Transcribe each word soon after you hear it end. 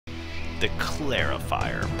the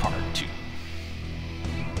Clarifier Part 2.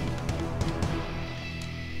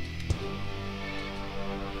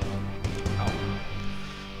 Oh.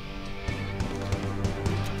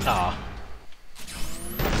 Ah.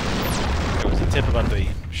 There was a tip about the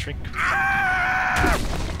shrink.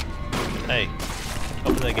 Hey,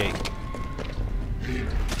 open the gate.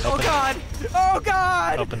 Oh God! Oh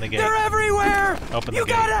God! Open the gate. They're everywhere! Open the you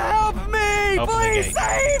gate. gotta help me! Open the Please gate.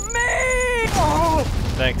 save me! Oh!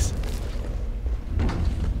 Thanks.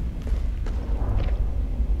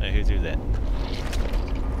 Hey, who threw that?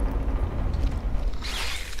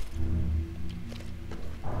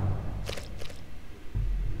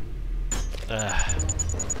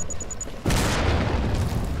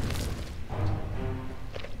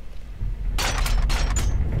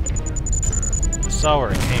 I saw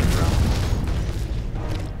where it came from.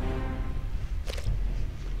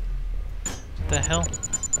 What the hell?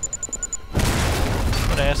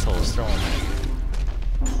 What asshole is throwing that?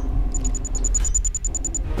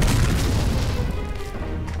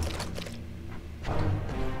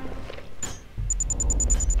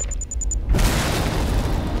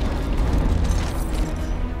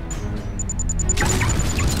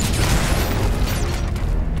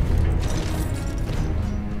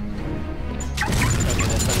 Okay,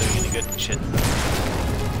 that's not doing any good. Shit.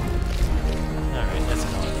 Alright, that's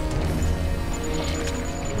annoying.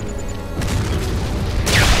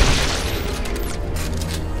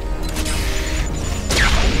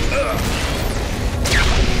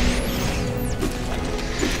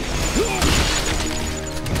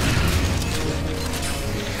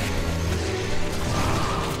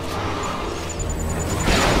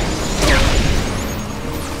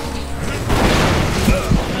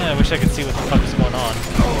 I wish I could see what the fuck is going on.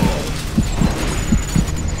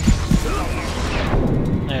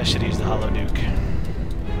 I should use the Hollow Duke.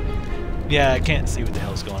 Yeah, I can't see what the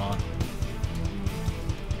hell's going on.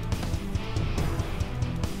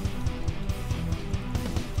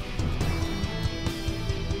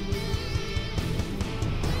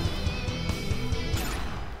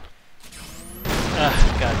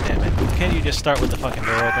 Ah, god damn it. Can't you just start with the fucking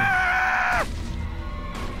door open?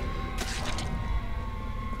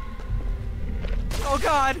 Oh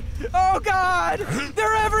God! Oh God!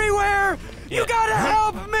 They're everywhere! Yeah. You gotta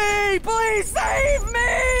help me! Please save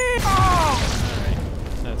me! Oh! Alright,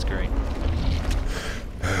 that's great.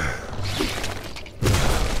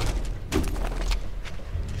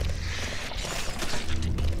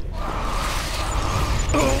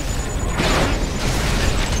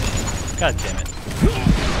 God damn it.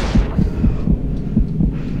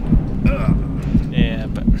 Yeah,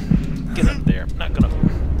 but get up there. I'm not gonna...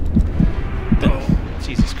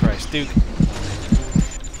 Jesus Christ, Duke.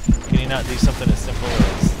 Can you not do something as simple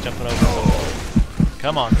as jumping over the...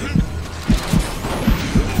 Come on, Duke.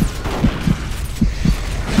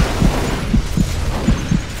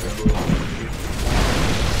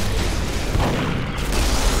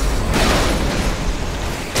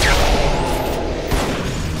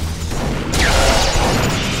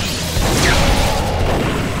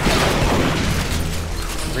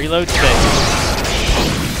 Reload stage.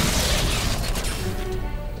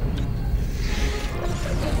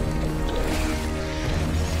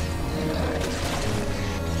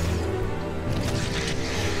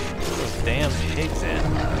 Damn pigs in.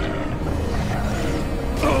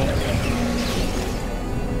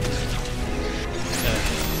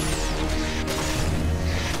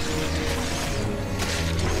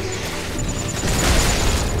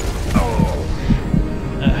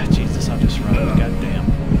 Jesus, I'll just run. Goddamn.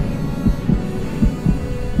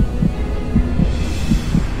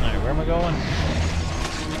 Alright, where am I going?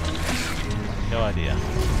 No idea.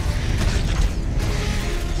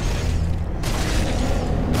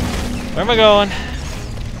 Where am I going?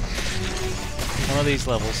 One of these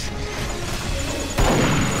levels.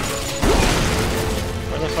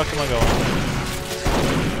 Where the fuck am I going?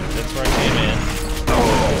 That's where I came in.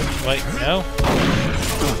 Wait, no?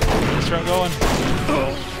 That's where I'm going?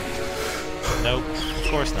 Nope, of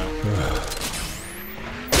course not.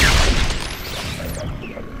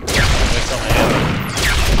 That's on my head.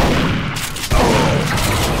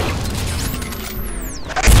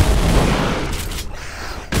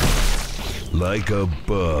 Like a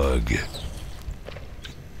bug.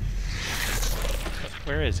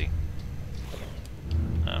 Where is he?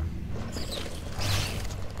 Oh.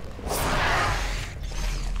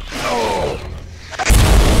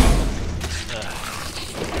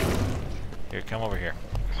 Here, come over here.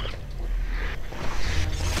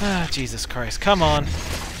 Ah, Jesus Christ, come on.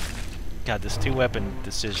 God, this two-weapon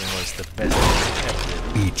decision was the best thing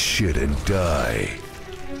ever did. Eat shit and die.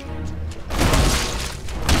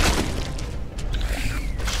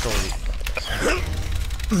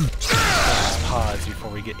 these pods before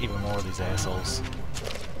we get even more of these assholes.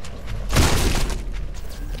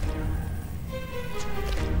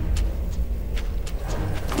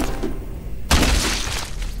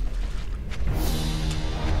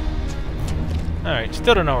 Alright,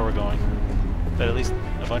 still don't know where we're going. But at least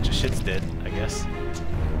a bunch of shit's dead, I guess.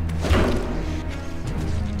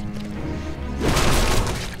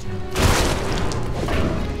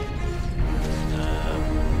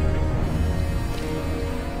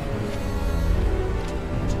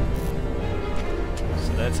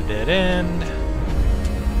 So that's a dead end.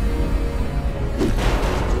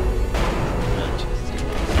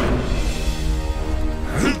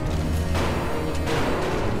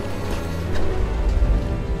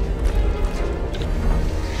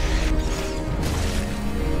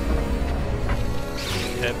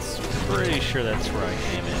 Sure that's where I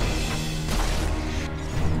came in.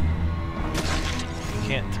 You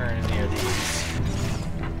can't turn any of these.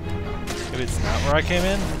 Maybe it's not where I came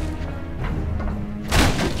in?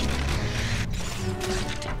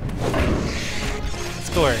 Let's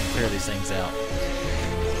go ahead and clear these things out.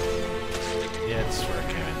 Yeah, it's where I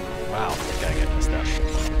came in. Wow, that guy got messed up.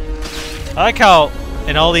 I like how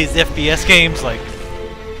in all these FPS games, like,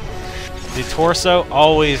 the torso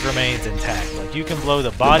always remains intact. Like, you can blow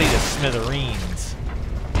the body to smithereens.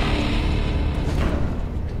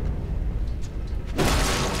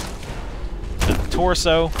 The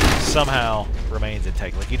torso somehow remains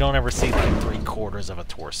intact. Like, you don't ever see like 3/4 of a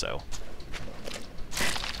torso.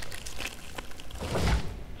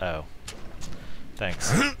 Oh.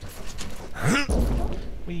 Thanks.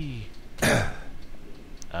 Wee.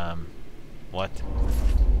 What?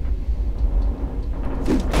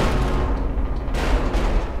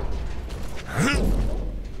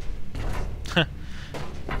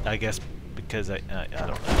 I guess because I don't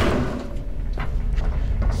know.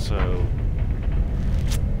 So,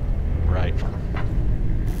 right.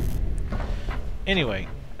 Anyway,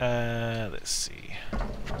 let's see.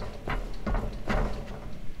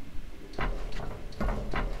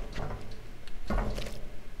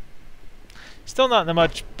 Still not in a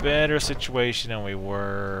much better situation than we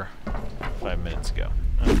were 5 minutes ago.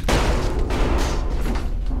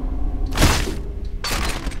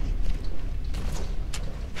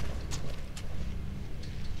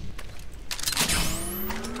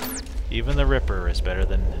 Even the Ripper is better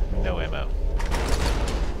than no ammo.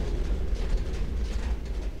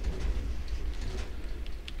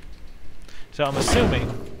 So I'm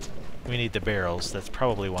assuming we need the barrels. That's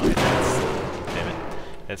probably why that's... Damn it.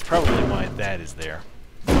 That's probably why that is there.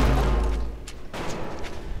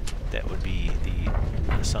 That would be the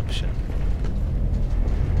assumption.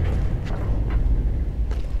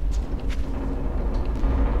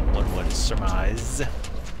 One would surmise.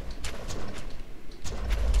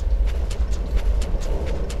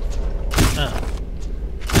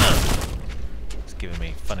 It's giving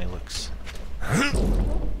me funny looks.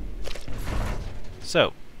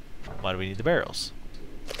 So, why do we need the barrels?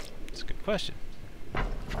 It's a good question.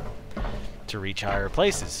 To reach higher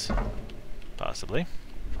places, possibly.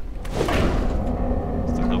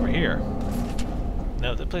 Let's look over here.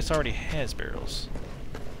 No, that place already has barrels.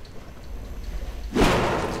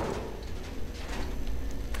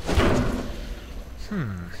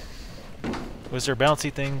 Was there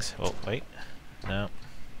bouncy things? Oh, wait. No.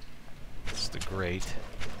 It's the grate.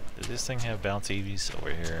 Does this thing have bouncies over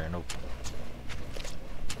here? Nope.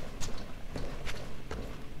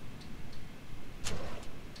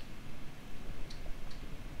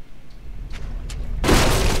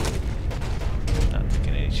 Not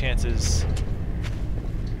taking any chances.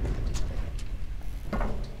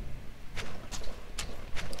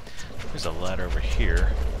 There's a ladder over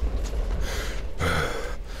here.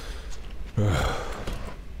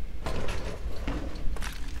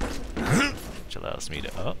 Which allows me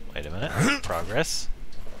to... Oh, wait a minute. Progress.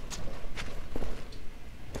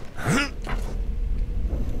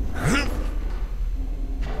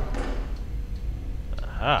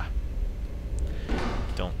 Aha.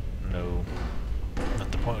 Don't know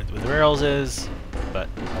what the point with the barrels is, but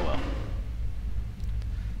oh well.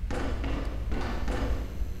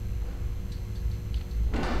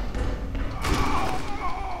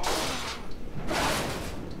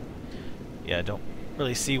 Yeah, I don't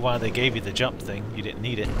really see why they gave you the jump thing. You didn't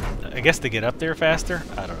need it. I guess to get up there faster?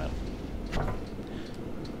 I don't know.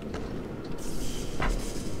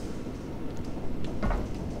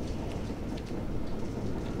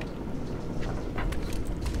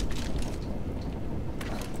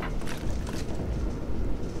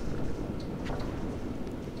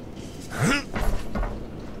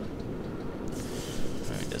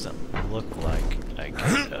 Alright, doesn't look like I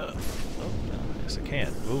can... oh, no, guess I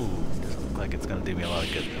can. Ooh, doesn't look like it's gonna do me a lot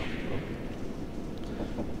of good though.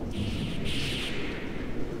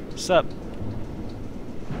 What's up?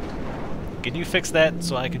 Can you fix that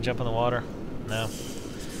so I can jump in the water? No.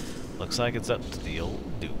 Looks like it's up to the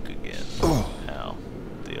old Duke again. Ow.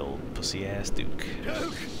 The old pussy-ass Duke.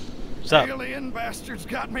 Duke! What's up? Alien bastards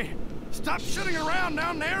got me. Stop shitting around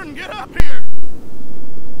down there and get up here!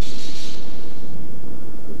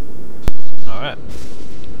 Alright.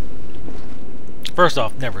 First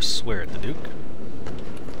off, never swear at the Duke.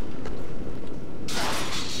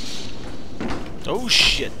 Oh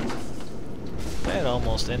shit! That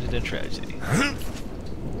almost ended in tragedy.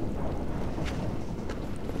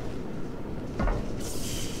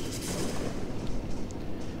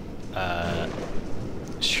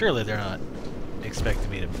 Surely they're not expecting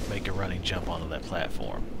me to make a running jump onto that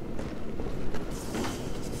platform.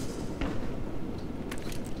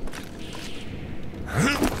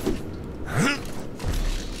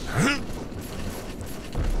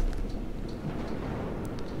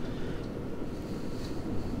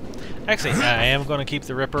 Actually, I am going to keep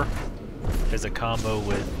the Ripper as a combo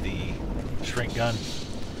with the shrink gun.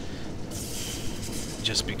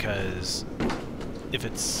 Just because if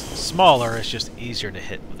it's smaller, it's just easier to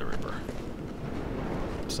hit with the Ripper.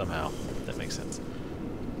 Somehow. That makes sense.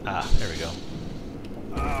 Ah, there we go.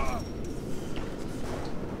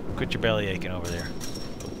 Quit your belly aching over there.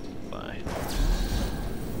 Oh, bye.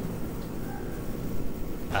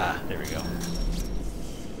 Ah, there we go.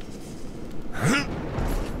 Oh,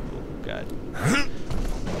 God.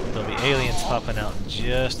 There'll be aliens popping out in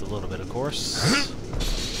just a little bit, of course.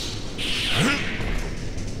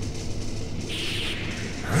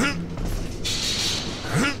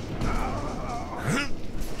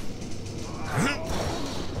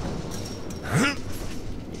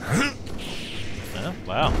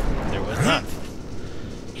 Wow, there was not.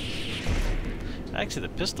 Actually,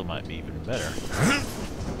 the pistol might be even better.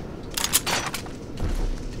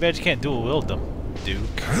 Too bad you can't dual wield them,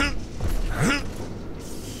 Duke.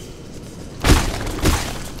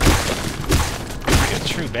 Like a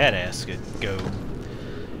true badass could go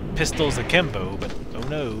pistols akimbo, but oh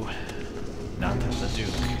no, not the Duke.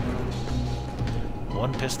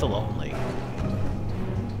 One pistol only.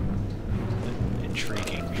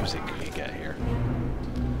 Intriguing music we got here.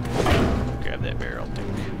 Grab that barrel, Duke.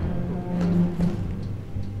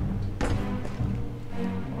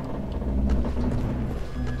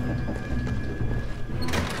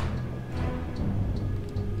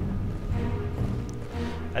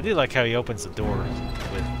 I do like how he opens the door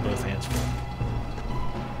with both hands full.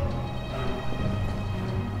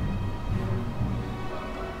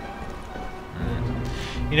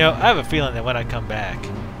 You know, I have a feeling that when I come back,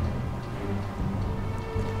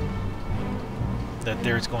 that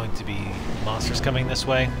there's going to be monsters coming this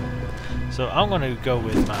way. So I'm going to go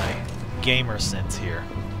with my gamer sense here,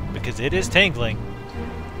 because it is tingling.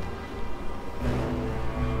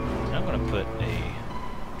 I'm going to put a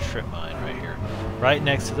trip mine right here, right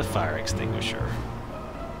next to the fire extinguisher.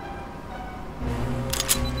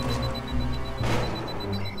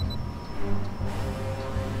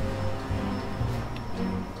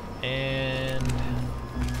 And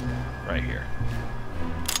right here.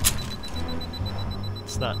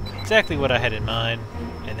 It's not exactly what I had in mind,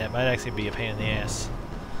 and that might actually be a pain in the ass.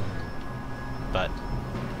 But,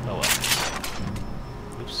 oh well.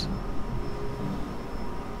 Oops.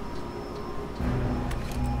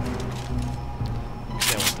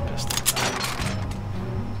 That was the pistol.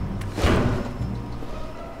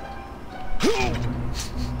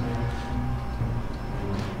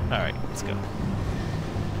 Alright, let's go.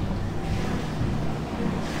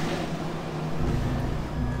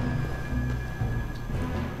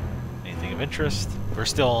 Interest. We're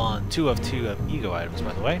still on 2 of 2 of ego items,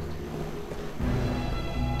 by the way.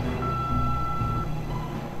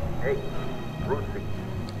 Hey, Brucey.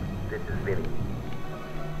 This is Vinny.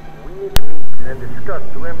 We need to meet and discuss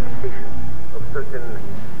the ramifications of certain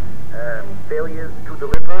failures to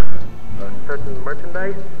deliver certain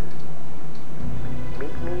merchandise.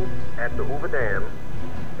 Meet me at the Hoover Dam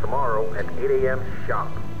tomorrow at 8 a.m.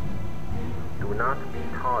 sharp. Do not be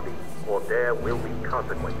tardy, or there will be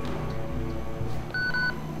consequences.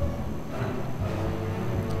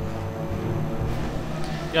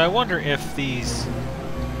 Yeah, I wonder if these...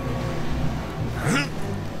 I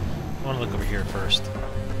want to look over here first.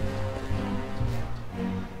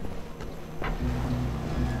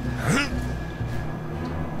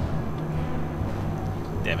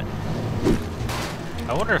 Damn it.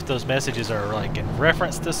 I wonder if those messages are like in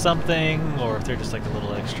reference to something, or if they're just like a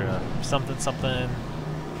little extra something something.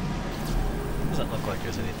 Doesn't look like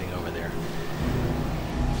there's anything over there.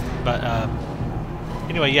 But,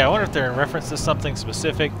 Anyway, yeah, I wonder if they're in reference to something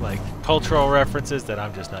specific, like cultural references that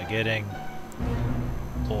I'm just not getting,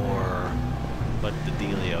 or what the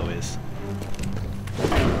dealio is.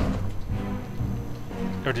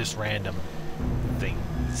 Or just random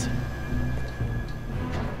things.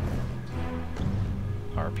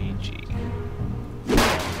 RPG.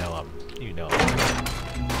 You know I'm.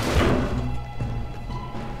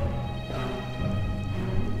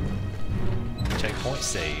 Checkpoint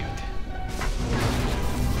saved.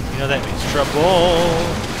 You know that means trouble.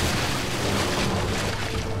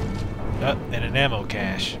 Oh, and an ammo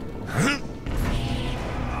cache.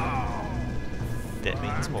 That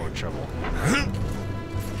means more trouble.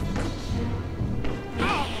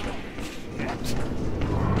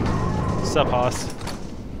 Sup, Hoss?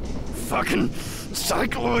 Fucking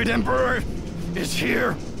Cycloid Emperor is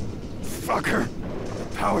here. Fucker. The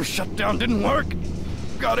power shutdown didn't work.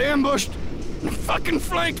 Got ambushed. Fucking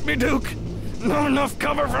flanked me, Duke. Not enough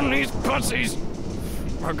cover from these pussies.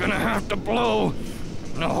 We're gonna have to blow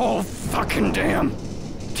the whole fucking dam.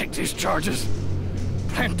 Take these charges.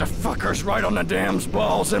 Plant the fuckers right on the dam's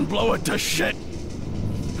balls and blow it to shit.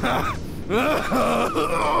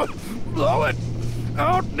 Blow it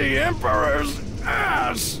out the Emperor's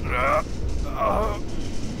ass.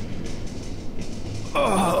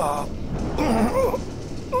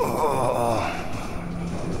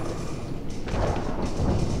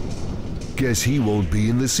 Guess he won't be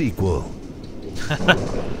in the sequel.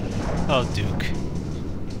 Oh, Duke.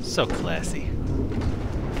 So classy.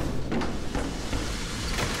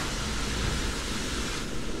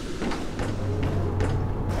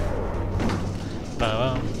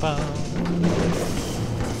 Bum, bum.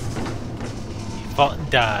 He fought and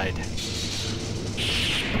died.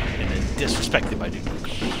 And then disrespected by Duke.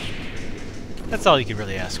 That's all you can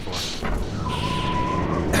really ask for.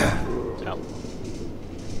 Oh.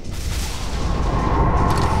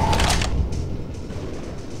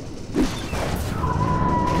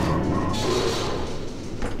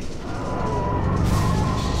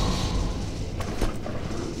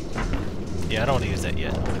 Yeah, I don't want to use that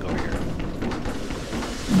yet. I'm going to go over here.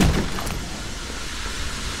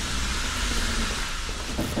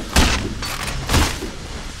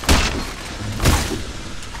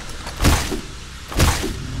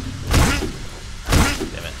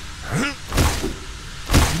 Damn it.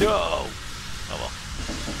 No! Oh well.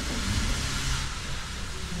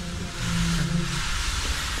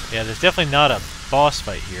 Yeah, there's definitely not a boss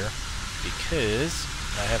fight here because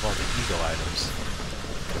I have all the ego items.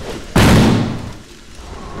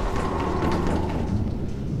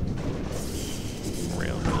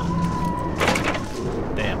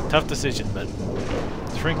 Tough decision, but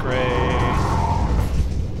shrink ray.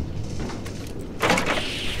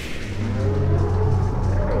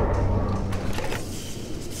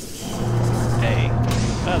 Hey.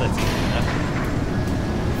 Oh, that's easy enough.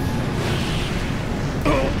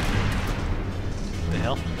 The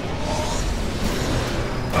hell?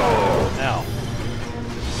 Ow.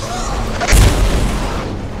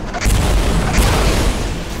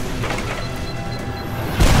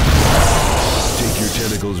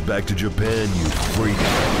 Tentacles back to Japan, you freak.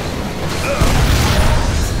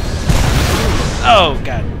 Oh,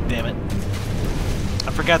 god damn it.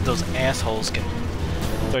 I forgot those assholes can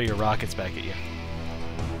throw your rockets back at you.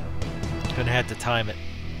 Gonna have to time it.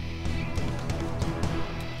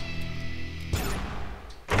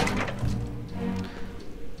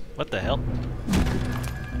 What the hell?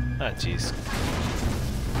 Ah, jeez.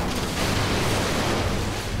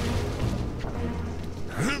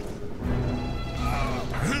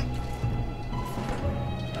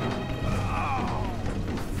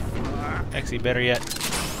 Actually, better yet.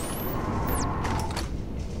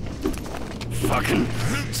 Fucking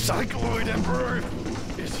Cycloid Emperor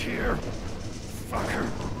is here. Fucker.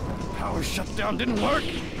 Power shutdown didn't work.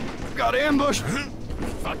 Got ambushed.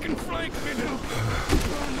 Fucking flanked me, dude. Not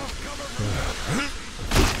enough cover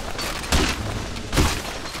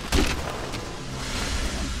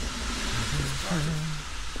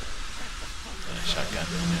Shotgun.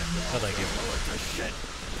 Yeah. How'd I give shit.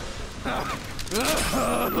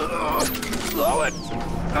 Blow it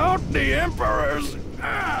out the Emperor's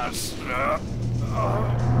ass.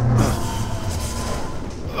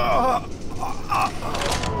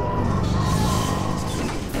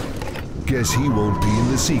 Guess he won't be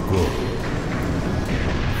in the sequel.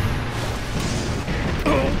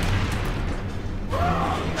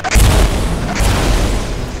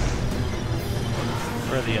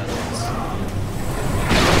 Where are the other ones?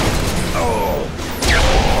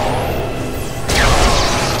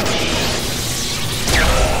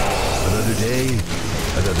 Another day,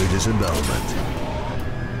 another disembowelment.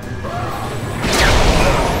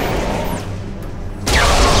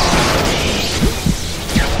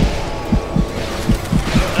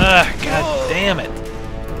 Ugh, god damn it.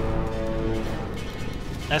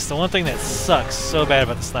 That's the one thing that sucks so bad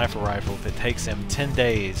about the sniper rifle. If it takes him 10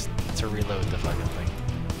 days to reload the fucking thing.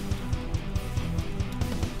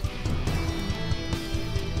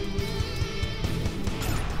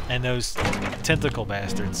 And those tentacle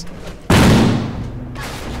bastards,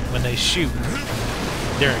 when they shoot,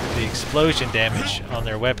 the explosion damage on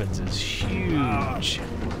their weapons is huge.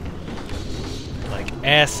 Like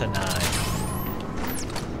asinine.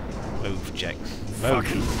 Move, Jack. Move.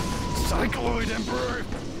 Fucking Cycloid Emperor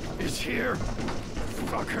is here.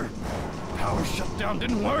 Fucker. Power shutdown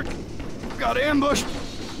didn't work. Got ambushed.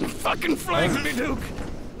 Fucking flanked me, Duke.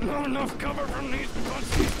 Not enough cover from these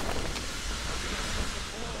pussies.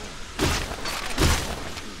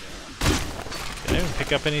 Did I even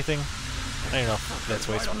pick up anything? I don't know if that's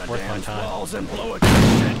worth my time. Walls and blow it.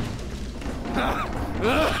 Shit.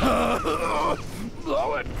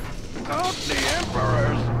 Blow it out the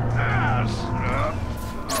Emperor's ass.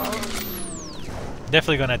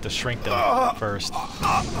 Definitely gonna have to shrink them first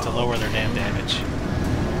to lower their damn damage.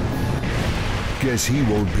 Guess he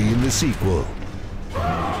won't be in the sequel.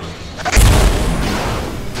 Ow.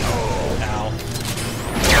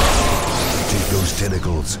 Take those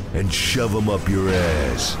tentacles and shove them up your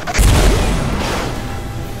ass.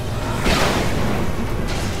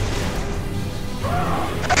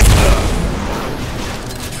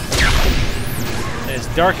 It's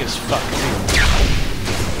dark as fuck, too.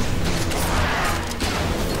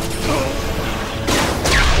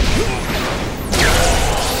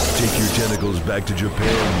 Take your tentacles back to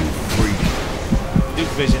Japan, you freak.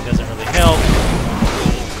 Duke Vision doesn't really help.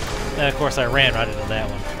 And of course I ran right into that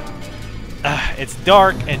one. It's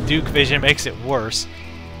dark and Duke Vision makes it worse.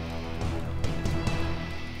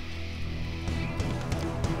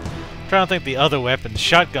 I'm trying to think the other weapons.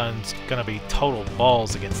 Shotgun's gonna be total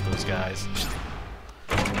balls against those guys.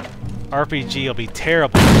 RPG will be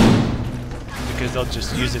terrible because they'll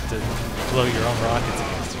just use it to blow your own rockets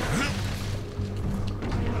against you.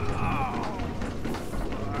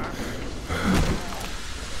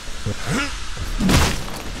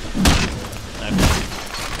 I've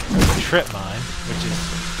got a trip mine, which is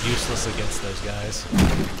useless against those guys.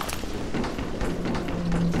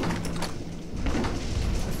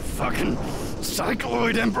 Fucking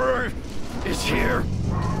Cycloid Emperor is here.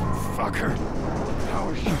 Fucker.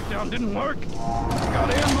 Power shutdown didn't work.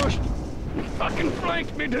 Got ambushed. Fucking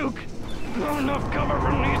flanked me, Duke. Not enough cover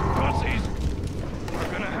from these pussies.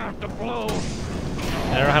 We're gonna have to blow.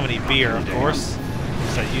 I don't have any beer, of course,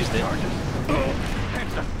 because I used it. Hit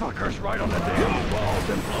the fuckers right on the damn walls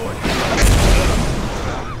and blow it.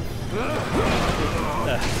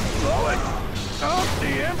 Blow it out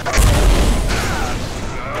the Emperor.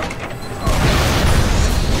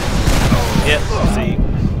 Yep, see,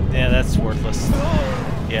 yeah, that's worthless.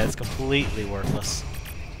 Yeah, it's completely worthless.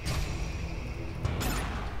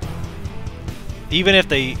 Even if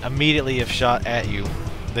they immediately have shot at you,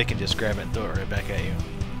 they can just grab it and throw it right back at you.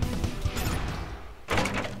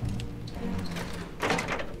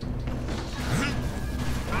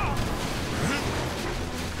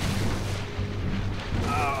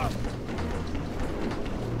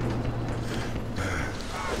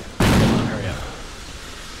 Hurry up.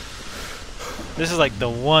 This is like the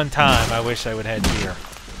one time I wish I would have had beer.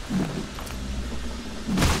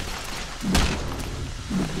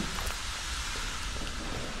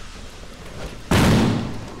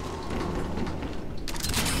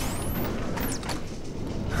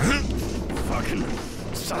 Fucking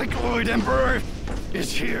Cycloid Emperor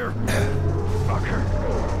is here. Fucker.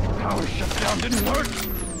 Power shutdown didn't work.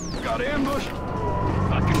 Got ambushed.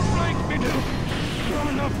 Fucking flanked me, dude. Not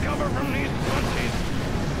enough cover from these pussies.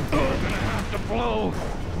 We're gonna have to blow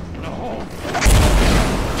the whole.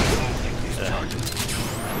 Take these charges.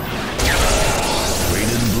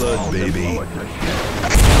 Raining blood, baby.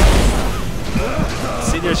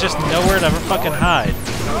 See, there's just nowhere to fucking hide.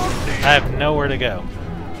 I have nowhere to go.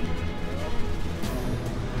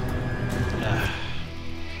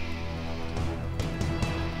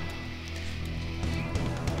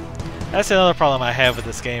 That's another problem I have with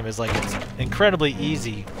this game, is like it's incredibly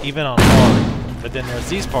easy, even on hard, but then there's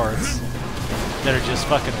these parts that are just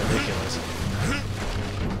fucking ridiculous.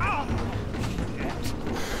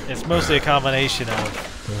 It's mostly a combination of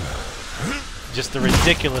just the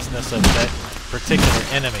ridiculousness of that particular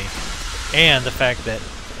enemy, and the fact that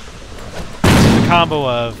it's a combo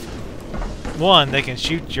of, one, they can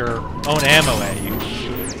shoot your own ammo at you,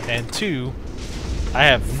 and two, I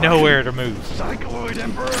have nowhere to move. Cycloid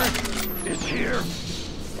Emperor is here.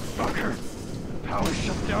 Fucker. Power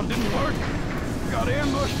shutdown didn't work. Got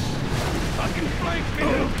ambushed. Fucking flanked me,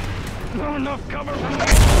 dude. Not enough cover for me.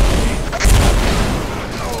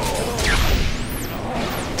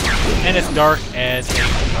 And it's dark as a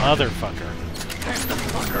motherfucker. Take the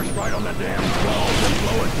fuckers right on the damn walls and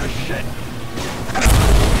blow it to shit.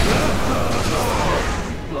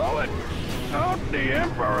 Blow it out the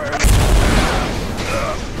Emperor.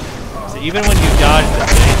 So even when you dodge them,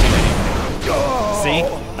 they didn't do anything. See?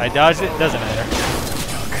 I dodged it, doesn't matter.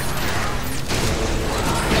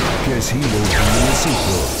 Guess he won't be in the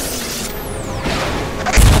sequel.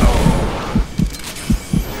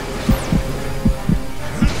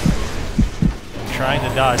 Trying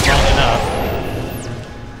to dodge long enough.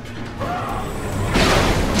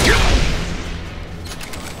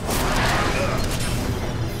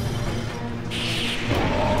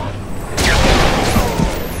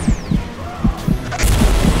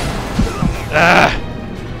 Ah!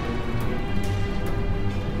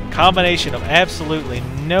 Combination of absolutely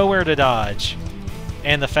nowhere to dodge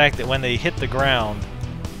and the fact that when they hit the ground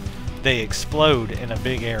they explode in a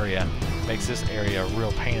big area makes this area a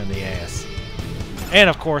real pain in the ass. And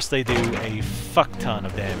of course they do a fuck ton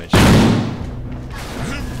of damage.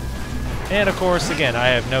 And of course again I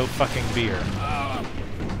have no fucking beer.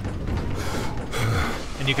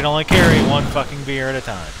 And you can only carry one fucking beer at a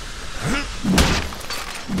time.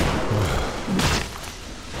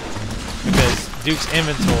 Because Duke's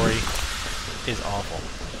inventory is awful.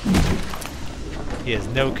 He has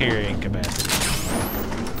no carrying capacity.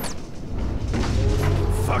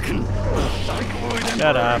 Fucking cycloid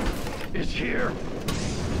Shut Emperor up. is here.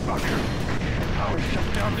 Fucker. Power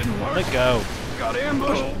shutdown didn't work. Let go. Got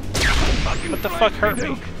ambushed. Fucking What the fuck hurt me?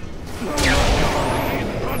 Duke. No, It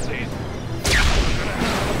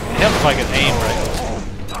helps if I can aim right.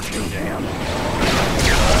 fucking damn.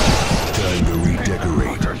 Time to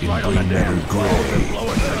redecorate in green matter gray. Blow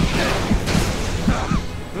it to shit.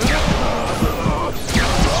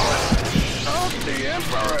 Out the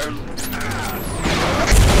Emperor.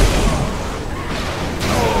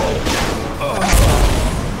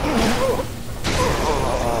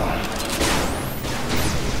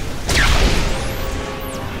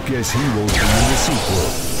 Guess he won't be in the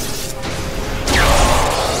sequel.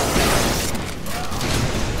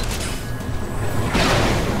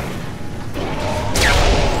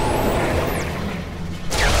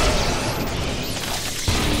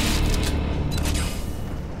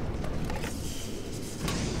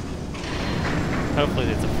 Hopefully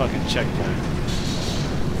there's a fucking checkpoint.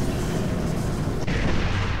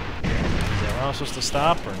 Is that where I'm supposed to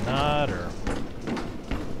stop or not, or...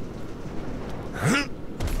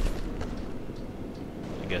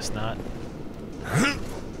 I guess not.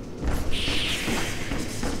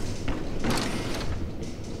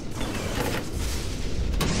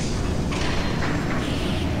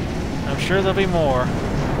 I'm sure there'll be more.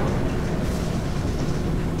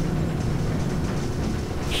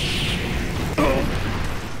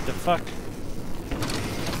 The fuck?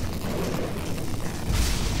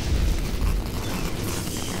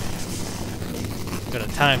 I'm gonna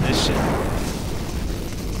time this shit.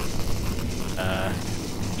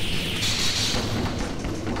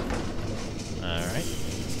 Alright.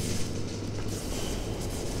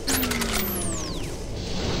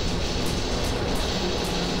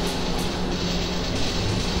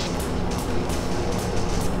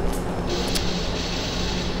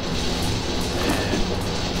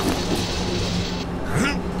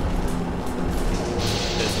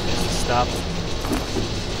 Stop at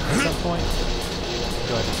some point.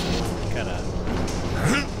 Go ahead and kind of...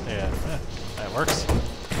 Yeah, that works.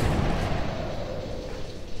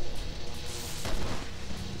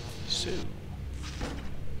 So...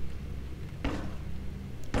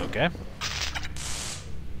 Okay.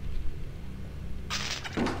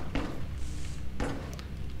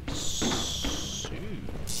 So...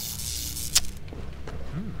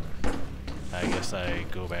 I guess I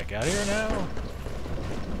go back out here now.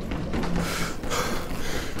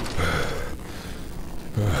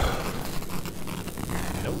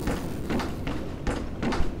 Nope.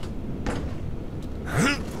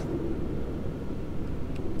 I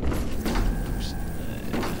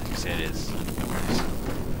said it is.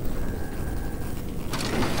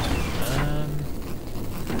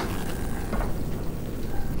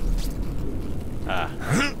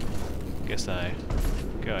 Guess I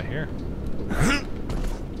go out here.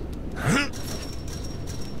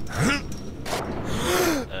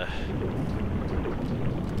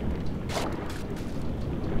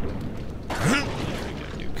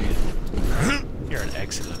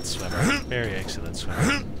 Excellent swimmer. Very excellent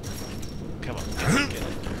swimmer. Come on, get it.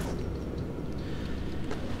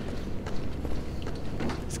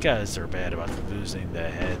 These guys are bad about losing their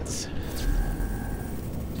heads.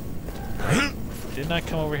 Didn't I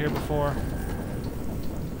come over here before?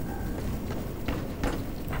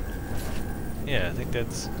 Yeah, I think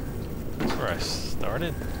that's where I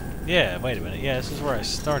started. Yeah, wait a minute. Yeah, this is where I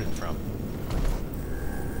started from.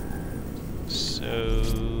 So,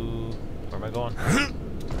 where am I going?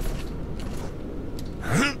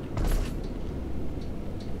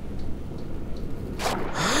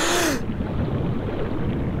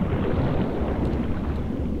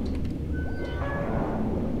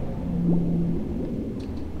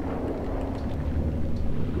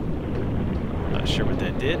 Not sure what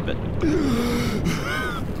that did, but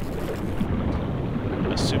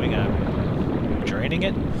I'm assuming I'm draining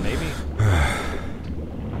it, maybe?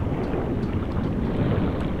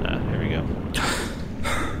 Here we go.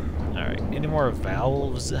 Alright, any more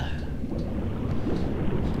valves?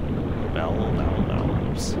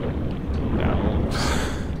 Valves.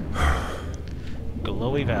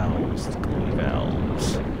 Glowy valves. Glowy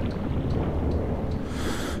valves.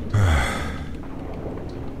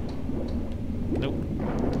 Nope.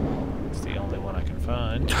 It's the only one I can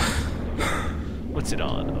find. What's it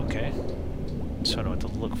on? Okay. So I know what to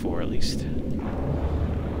look for at least.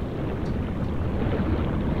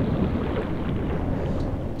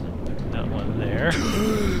 That one there.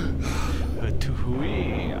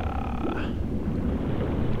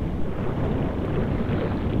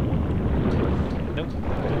 Nope.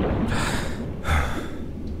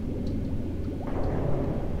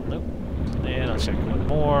 Nope. And I'll check one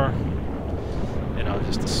more. And I'll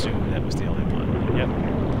just assume that was the only one. Yep.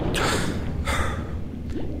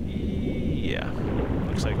 Yeah.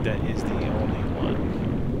 Looks like that is the only one.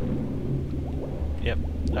 Yep.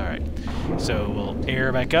 Alright. So we'll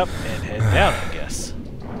air back up and head down, I guess.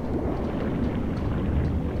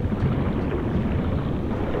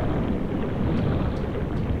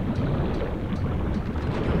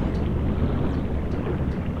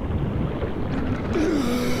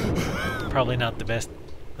 Probably not the best.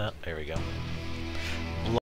 No, there we go.